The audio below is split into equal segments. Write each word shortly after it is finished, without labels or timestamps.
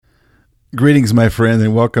Greetings, my friend,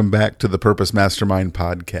 and welcome back to the Purpose Mastermind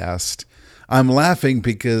podcast. I'm laughing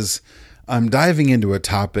because I'm diving into a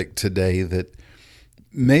topic today that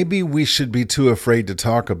maybe we should be too afraid to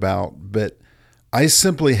talk about, but I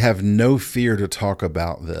simply have no fear to talk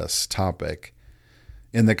about this topic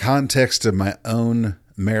in the context of my own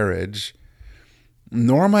marriage,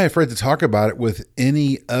 nor am I afraid to talk about it with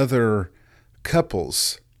any other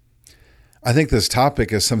couples. I think this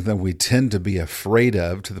topic is something that we tend to be afraid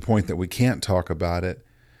of to the point that we can't talk about it,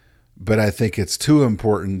 but I think it's too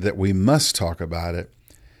important that we must talk about it.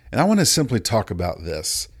 And I want to simply talk about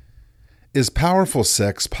this. Is powerful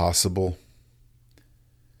sex possible?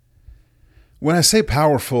 When I say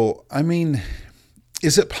powerful, I mean,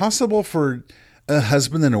 is it possible for a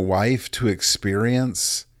husband and a wife to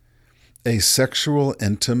experience a sexual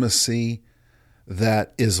intimacy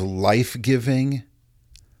that is life-giving?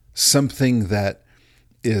 Something that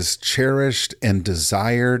is cherished and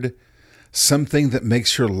desired, something that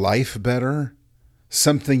makes your life better,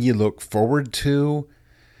 something you look forward to.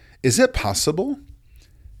 Is it possible?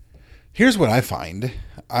 Here's what I find.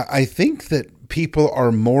 I think that people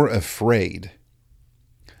are more afraid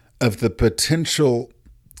of the potential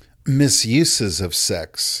misuses of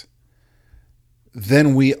sex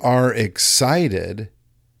than we are excited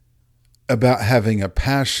about having a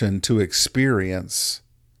passion to experience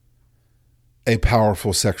a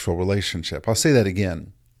powerful sexual relationship. I'll say that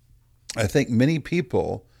again. I think many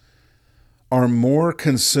people are more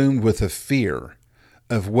consumed with a fear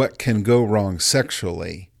of what can go wrong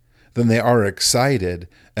sexually than they are excited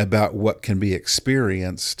about what can be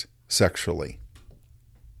experienced sexually.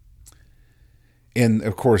 And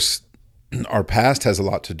of course, our past has a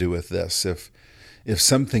lot to do with this. If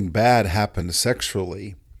something bad happened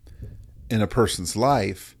sexually in a person's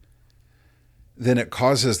life, then it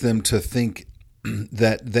causes them to think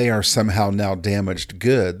that they are somehow now damaged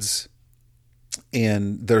goods,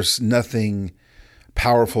 and there's nothing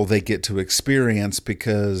powerful they get to experience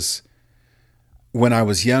because when I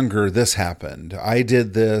was younger, this happened. I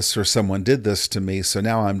did this, or someone did this to me, so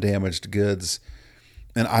now I'm damaged goods,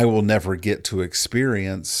 and I will never get to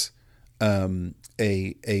experience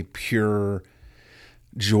a pure,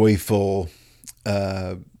 joyful,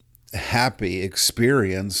 happy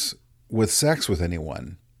experience with sex with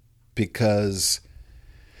anyone. Because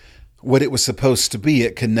what it was supposed to be,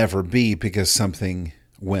 it can never be because something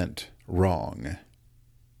went wrong.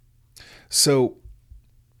 So,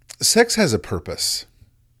 sex has a purpose.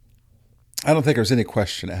 I don't think there's any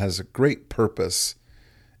question. It has a great purpose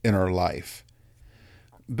in our life.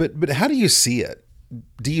 But how do you see it?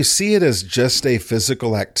 Do you see it as just a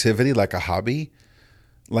physical activity, like a hobby?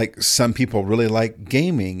 Like some people really like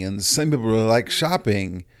gaming, and some people really like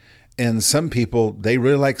shopping, and some people, they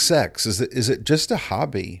really like sex. Is it just a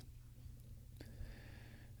hobby?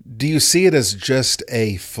 Do you see it as just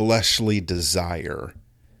a fleshly desire?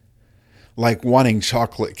 Like wanting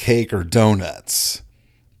chocolate cake or donuts?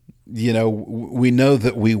 You know, we know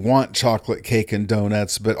that we want chocolate cake and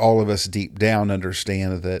donuts, but all of us deep down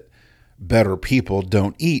understand that better people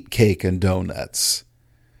don't eat cake and donuts.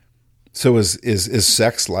 So is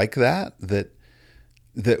sex like that?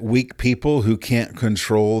 That weak people who can't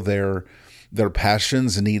control their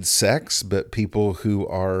passions need sex, but people who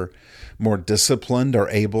are more disciplined are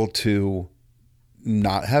able to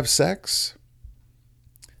not have sex?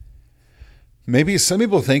 Maybe some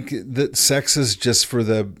people think that sex is just for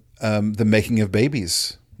the making of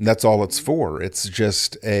babies. And that's all it's for. It's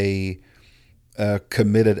just a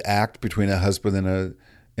committed act between a husband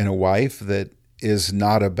and a wife that is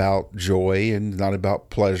not about joy and not about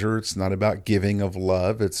pleasure. It's not about giving of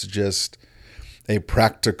love. It's just a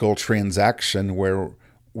practical transaction where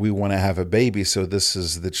we want to have a baby, so this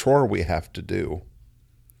is the chore we have to do.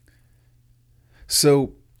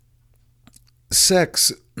 So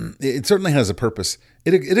sex, it certainly has a purpose.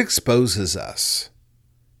 It exposes us.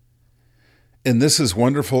 And this is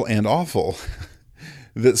wonderful and awful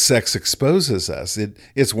that sex exposes us.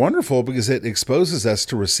 It's wonderful because it exposes us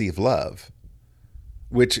to receive love,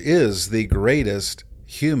 which is the greatest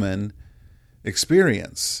human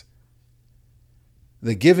experience.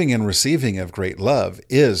 The giving and receiving of great love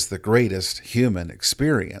is the greatest human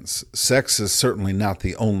experience. Sex is certainly not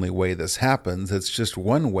the only way this happens. It's just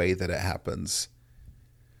one way that it happens.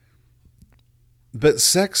 But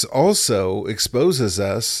sex also exposes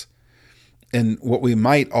us in what we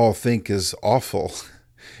might all think is awful,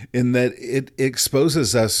 in that it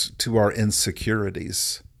exposes us to our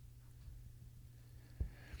insecurities.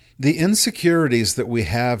 The insecurities that we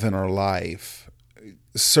have in our life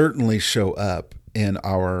certainly show up in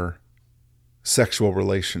our sexual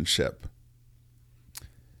relationship.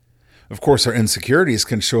 Of course, our insecurities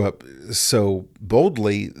can show up so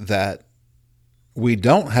boldly that we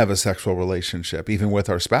don't have a sexual relationship, even with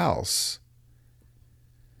our spouse.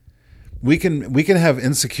 We can have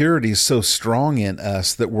insecurities so strong in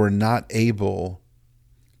us that we're not able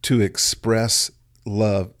to express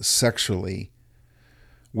love sexually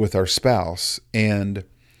with our spouse. And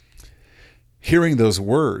hearing those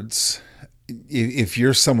words, if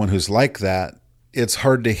you're someone who's like that, it's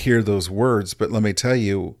hard to hear those words, but let me tell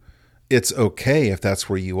you, it's okay if that's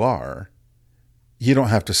where you are. You don't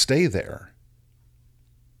have to stay there.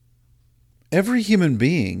 Every human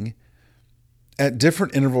being at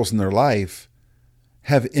different intervals in their life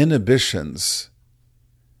have inhibitions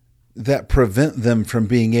that prevent them from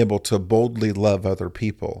being able to boldly love other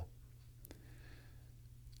people.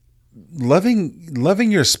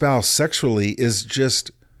 Loving your spouse sexually is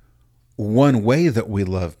just one way that we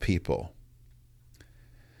love people.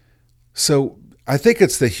 So I think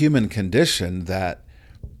it's the human condition that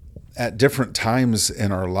at different times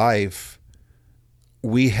in our life,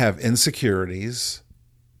 we have insecurities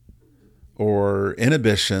or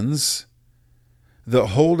inhibitions that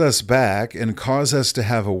hold us back and cause us to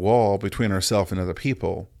have a wall between ourselves and other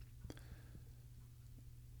people.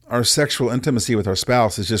 Our sexual intimacy with our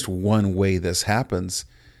spouse is just one way this happens.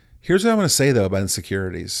 Here's what I want to say, though, about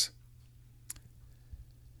insecurities.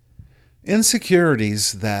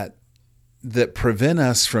 Insecurities that prevent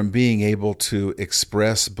us from being able to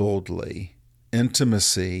express boldly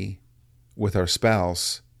intimacy with our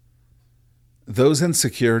spouse, those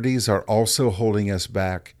insecurities are also holding us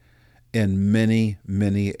back in many,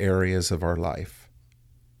 many areas of our life.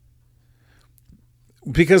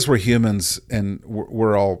 Because we're humans and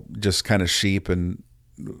we're all just kind of sheep, and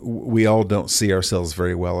we all don't see ourselves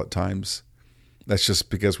very well at times. That's just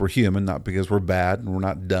because we're human, not because we're bad and we're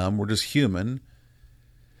not dumb. We're just human.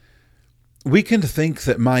 We can think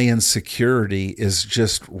that my insecurity is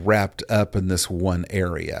just wrapped up in this one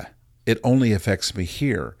area. It only affects me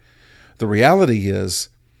here. The reality is,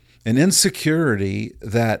 an insecurity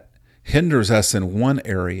that hinders us in one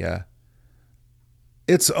area,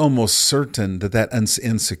 it's almost certain that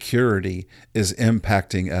insecurity is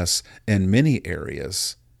impacting us in many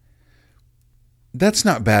areas. That's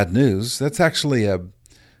not bad news. That's actually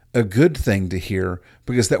a good thing to hear,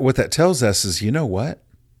 because what that tells us is, you know what?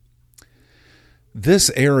 This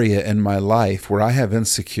area in my life where I have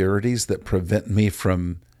insecurities that prevent me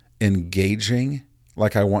from engaging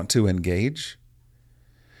like I want to engage,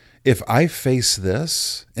 if I face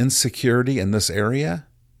this insecurity in this area,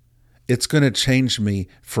 it's going to change me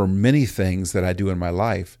for many things that I do in my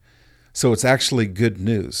life. So it's actually good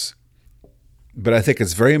news. But I think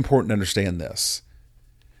it's very important to understand this.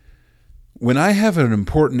 When I have an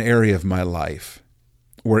important area of my life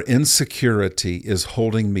where insecurity is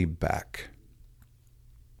holding me back,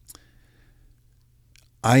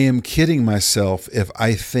 I am kidding myself if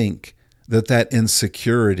I think that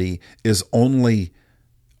insecurity is only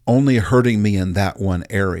hurting me in that one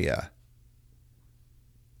area.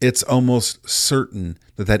 It's almost certain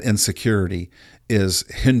that insecurity is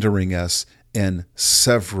hindering us in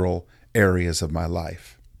several areas of my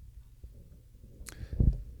life.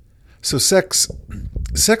 So sex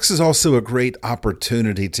is also a great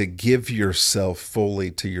opportunity to give yourself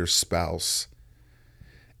fully to your spouse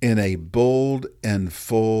in a bold and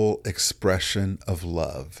full expression of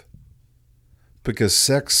love. Because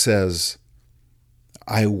sex says,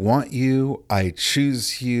 I want you, I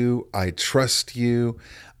choose you, I trust you,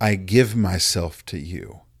 I give myself to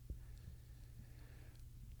you.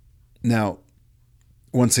 Now,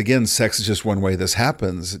 once again, sex is just one way this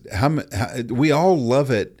happens. We all love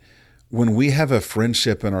it when we have a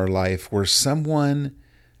friendship in our life where someone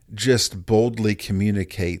just boldly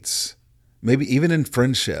communicates, maybe even in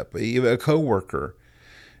friendship, a coworker,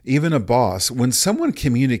 even a boss, when someone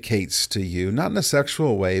communicates to you, not in a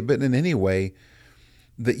sexual way, but in any way,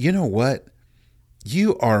 that, you know what,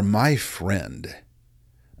 you are my friend.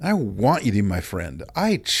 I want you to be my friend.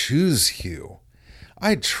 I choose you.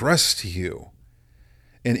 I trust you.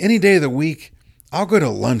 And any day of the week, I'll go to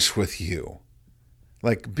lunch with you.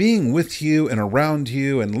 Like, being with you and around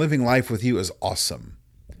you and living life with you is awesome.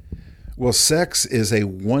 Well, sex is a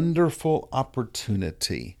wonderful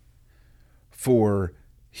opportunity for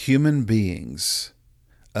human beings,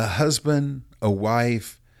 a husband, a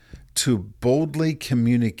wife, to boldly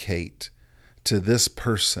communicate to this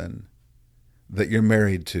person that you're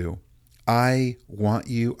married to, I want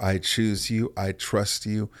you, I choose you, I trust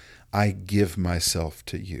you, I give myself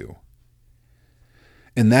to you.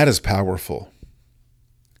 And that is powerful.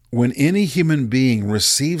 When any human being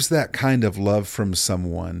receives that kind of love from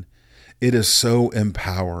someone, it is so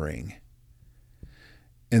empowering.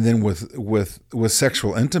 And then with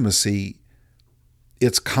sexual intimacy,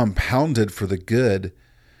 it's compounded for the good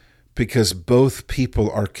because both people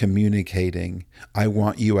are communicating, I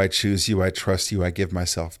want you, I choose you, I trust you, I give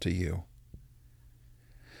myself to you.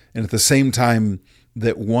 And at the same time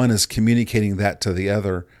that one is communicating that to the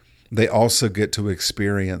other, they also get to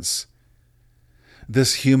experience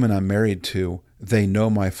this human I'm married to. They know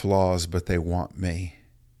my flaws, but they want me.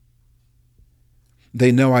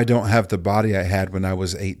 They know I don't have the body I had when I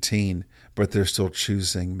was 18, but they're still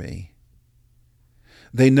choosing me.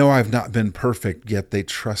 They know I've not been perfect, yet they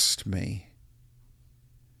trust me.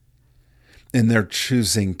 And they're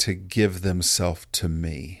choosing to give themselves to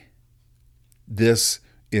me. This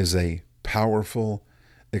is a powerful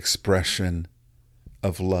expression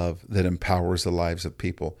of love that empowers the lives of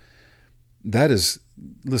people. That is,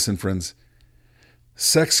 listen, friends,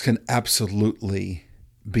 sex can absolutely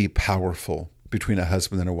be powerful between a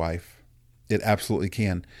husband and a wife. It absolutely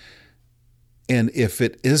can. And if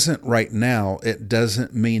it isn't right now, it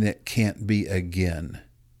doesn't mean it can't be again.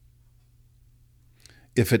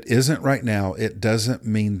 If it isn't right now, it doesn't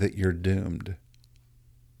mean that you're doomed.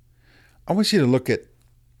 I want you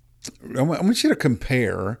to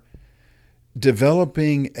compare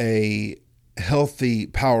developing a healthy,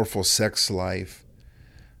 powerful sex life.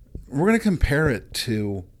 We're going to compare it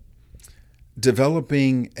to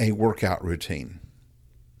developing a workout routine.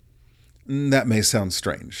 That may sound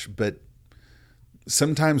strange, but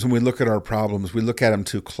sometimes when we look at our problems, we look at them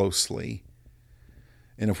too closely.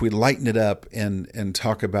 And if we lighten it up and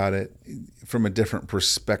talk about it from a different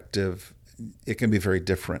perspective, it can be very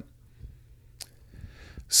different.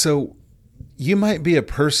 So you might be a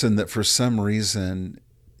person that for some reason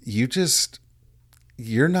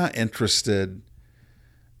you're not interested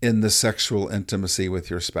in the sexual intimacy with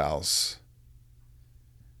your spouse.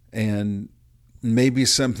 And maybe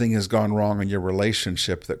something has gone wrong in your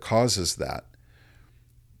relationship that causes that.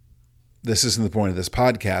 This isn't the point of this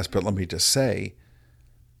podcast, but let me just say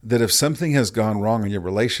that if something has gone wrong in your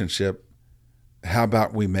relationship, how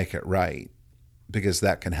about we make it right? Because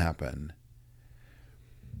that can happen.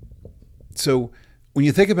 So when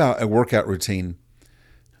you think about a workout routine,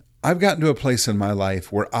 I've gotten to a place in my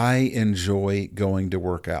life where I enjoy going to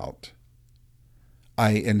work out.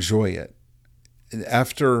 I enjoy it.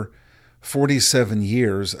 After 47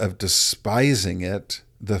 years of despising it,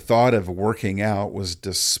 the thought of working out was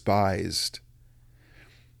despised.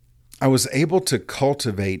 I was able to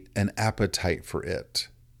cultivate an appetite for it.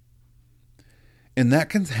 And that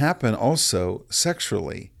can happen also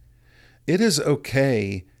sexually. It is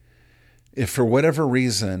okay if for whatever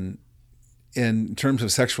reason, in terms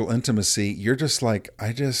of sexual intimacy, you're just like,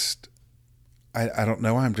 I don't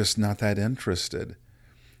know, I'm just not that interested.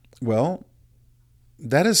 Well,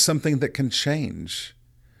 that is something that can change.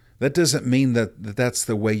 That doesn't mean that that's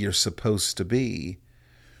the way you're supposed to be.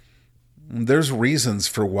 There's reasons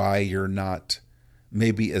for why you're not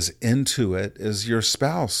maybe as into it as your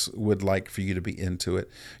spouse would like for you to be into it.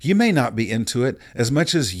 You may not be into it as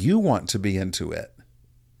much as you want to be into it.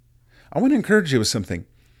 I want to encourage you with something.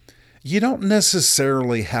 You don't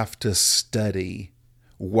necessarily have to study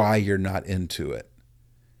why you're not into it.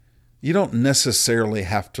 You don't necessarily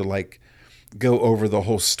have to go over the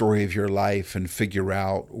whole story of your life and figure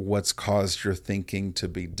out what's caused your thinking to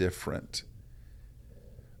be different.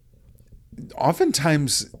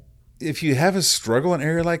 Oftentimes, if you have a struggle in an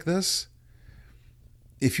area like this,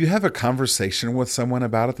 if you have a conversation with someone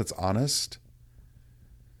about it that's honest,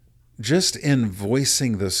 just in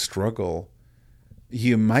voicing the struggle,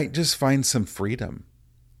 you might just find some freedom.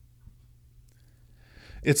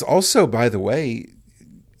 It's also, by the way,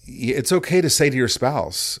 it's okay to say to your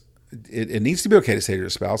spouse, it needs to be okay to say to your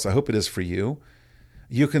spouse, I hope it is for you.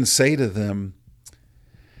 You can say to them,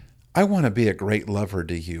 I want to be a great lover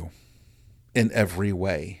to you in every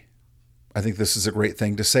way. I think this is a great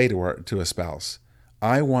thing to say to a spouse.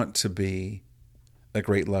 I want to be a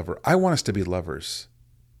great lover. I want us to be lovers.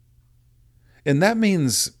 And that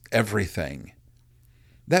means everything.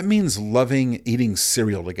 That means loving eating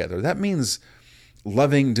cereal together. That means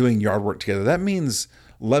loving doing yard work together. That means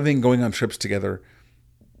loving going on trips together.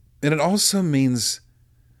 And it also means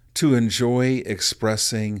to enjoy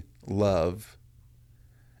expressing love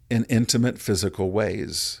in intimate physical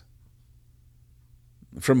ways.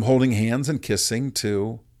 From holding hands and kissing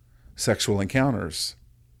to sexual encounters.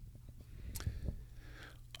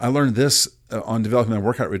 I learned this on developing my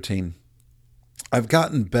workout routine. I've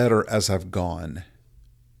gotten better as I've gone.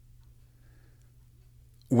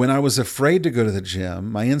 When I was afraid to go to the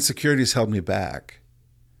gym, my insecurities held me back.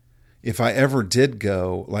 If I ever did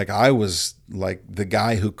go, I was the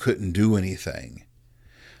guy who couldn't do anything.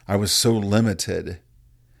 I was so limited.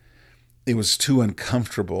 it was too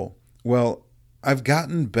uncomfortable. Well, I've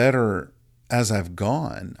gotten better as I've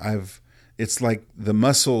gone. It's like the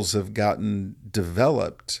muscles have gotten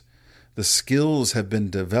developed. The skills have been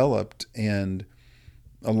developed, and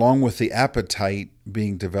along with the appetite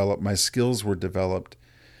being developed, my skills were developed.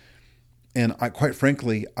 And quite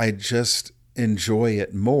frankly, I just enjoy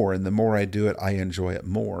it more. And the more I do it, I enjoy it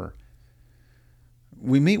more.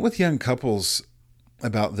 We meet with young couples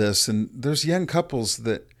about this, and there's young couples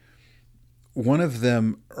that one of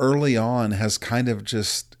them early on has kind of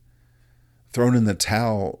just thrown in the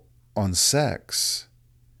towel on sex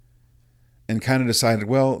and kind of decided,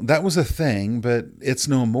 well, that was a thing, but it's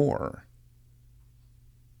no more.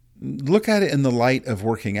 Look at it in the light of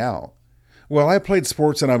working out. Well, I played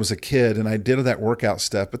sports when I was a kid and I did that workout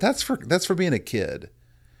stuff, but that's for being a kid.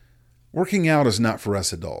 Working out is not for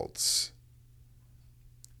us adults.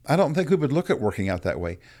 I don't think we would look at working out that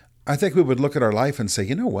way. I think we would look at our life and say,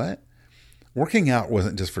 you know what? Working out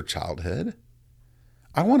wasn't just for childhood.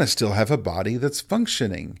 I want to still have a body that's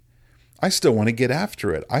functioning. I still want to get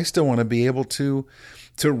after it. I still want to be able to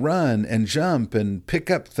run and jump and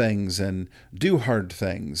pick up things and do hard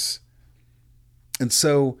things. And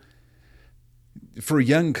so for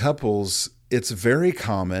young couples, it's very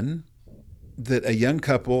common that a young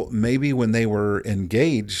couple, maybe when they were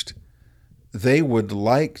engaged, they would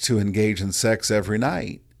like to engage in sex every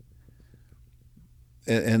night.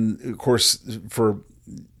 And of course,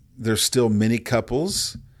 there's still many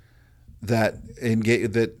couples that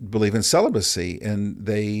believe in celibacy, and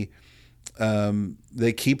they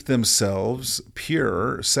keep themselves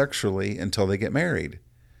pure sexually until they get married.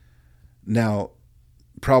 Now,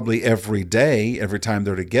 probably every day, every time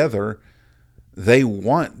they're together, they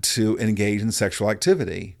want to engage in sexual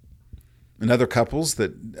activity. And other couples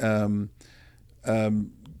that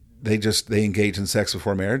they engage in sex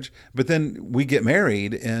before marriage, but then we get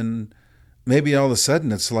married, and maybe all of a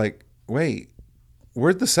sudden it's like, wait,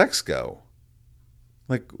 where'd the sex go?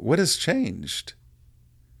 Like, what has changed?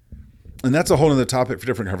 And that's a whole other topic for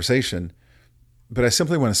different conversation. But I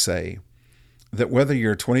simply want to say that whether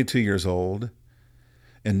you're 22 years old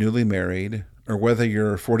and newly married, or whether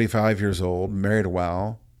you're 45 years old, married a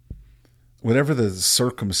while, whatever the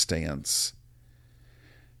circumstance,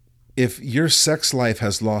 if your sex life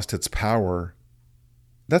has lost its power,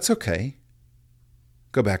 that's okay.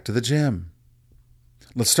 Go back to the gym.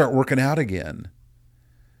 Let's start working out again.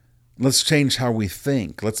 Let's change how we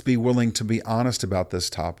think. Let's be willing to be honest about this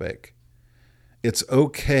topic. It's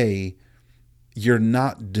okay. You're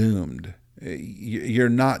not doomed. You're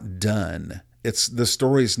not done. The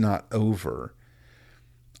story's not over.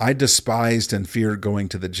 I despised and feared going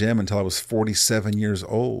to the gym until I was 47 years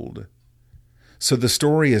old. So the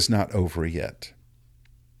story is not over yet.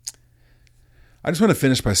 I just want to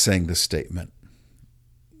finish by saying this statement,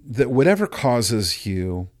 that whatever causes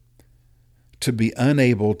you to be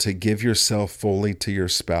unable to give yourself fully to your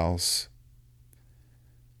spouse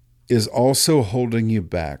is also holding you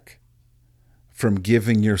back from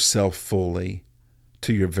giving yourself fully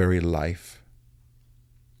to your very life.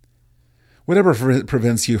 Whatever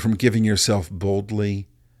prevents you from giving yourself boldly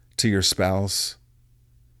to your spouse,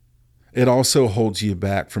 it also holds you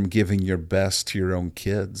back from giving your best to your own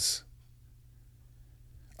kids.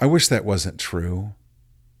 I wish that wasn't true.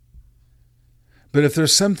 But if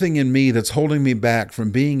there's something in me that's holding me back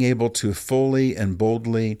from being able to fully and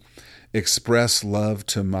boldly express love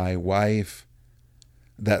to my wife,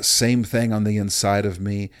 that same thing on the inside of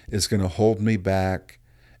me is going to hold me back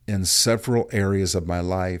in several areas of my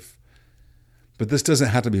life. But this doesn't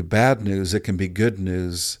have to be bad news. It can be good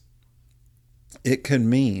news. It can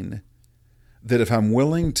mean that if I'm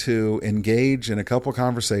willing to engage in a couple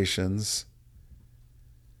conversations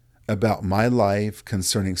about my life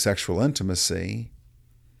concerning sexual intimacy,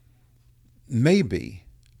 maybe,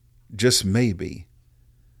 just maybe,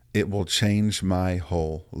 it will change my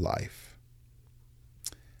whole life.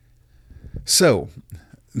 So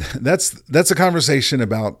that's a conversation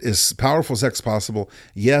about, is powerful sex possible?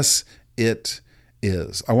 Yes, it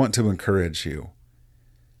is. I want to encourage you.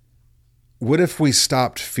 What if we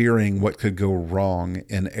stopped fearing what could go wrong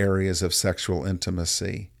in areas of sexual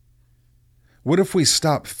intimacy? What if we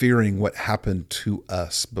stopped fearing what happened to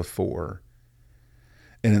us before,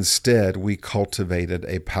 and instead we cultivated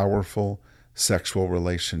a powerful sexual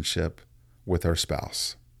relationship with our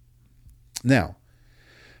spouse? Now,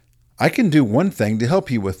 I can do one thing to help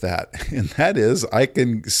you with that, and that is I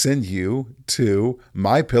can send you to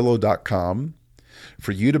mypillow.com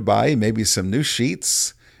for you to buy maybe some new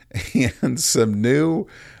sheets and some new,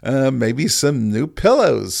 maybe some new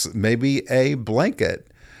pillows, maybe a blanket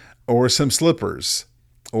or some slippers.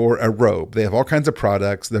 or a robe. They have all kinds of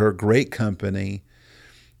products. They're a great company.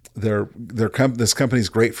 This company's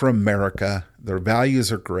great for America. Their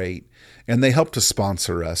values are great, and they help to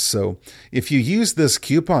sponsor us. So if you use this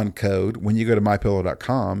coupon code when you go to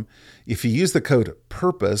mypillow.com, if you use the code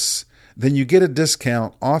PURPOSE, then you get a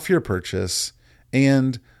discount off your purchase,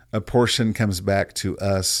 and a portion comes back to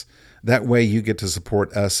us. That way you get to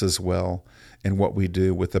support us as well in what we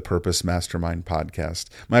do with the Purpose Mastermind podcast.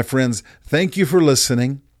 My friends, thank you for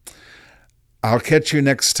listening. I'll catch you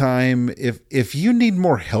next time. If you need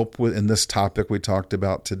more help in this topic we talked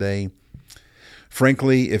about today,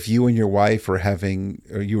 frankly, if you and your wife are having,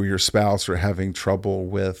 or you or your spouse are having trouble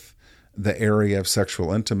with the area of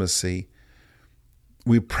sexual intimacy,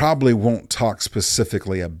 we probably won't talk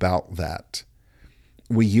specifically about that.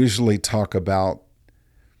 We usually talk about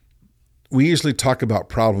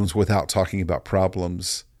problems without talking about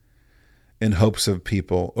problems in hopes of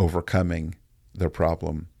people overcoming their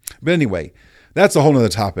problem. But anyway, that's a whole nother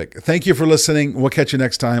topic. Thank you for listening. We'll catch you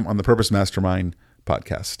next time on the Purpose Mastermind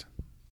podcast.